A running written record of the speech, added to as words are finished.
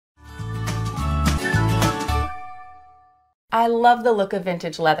I love the look of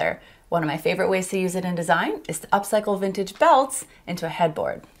vintage leather. One of my favorite ways to use it in design is to upcycle vintage belts into a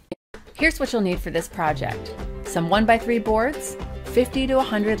headboard. Here's what you'll need for this project. Some 1x3 boards, 50 to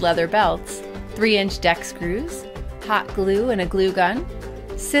 100 leather belts, 3-inch deck screws, hot glue and a glue gun,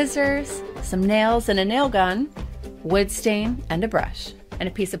 scissors, some nails and a nail gun, wood stain and a brush, and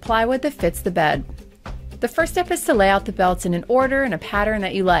a piece of plywood that fits the bed. The first step is to lay out the belts in an order and a pattern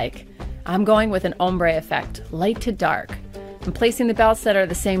that you like. I'm going with an ombre effect, light to dark. I'm placing the belts that are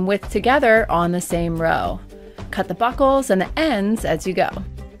the same width together on the same row. Cut the buckles and the ends as you go.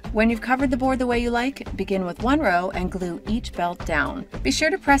 When you've covered the board the way you like, begin with one row and glue each belt down. Be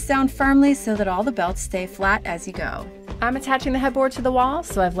sure to press down firmly so that all the belts stay flat as you go. I'm attaching the headboard to the wall,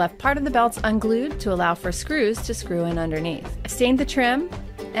 so I've left part of the belts unglued to allow for screws to screw in underneath. I've stained the trim,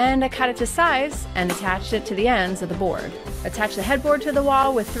 and I cut it to size and attached it to the ends of the board. Attach the headboard to the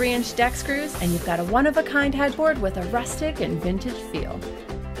wall with 3-inch deck screws, and you've got a one-of-a-kind headboard with a rustic and vintage feel.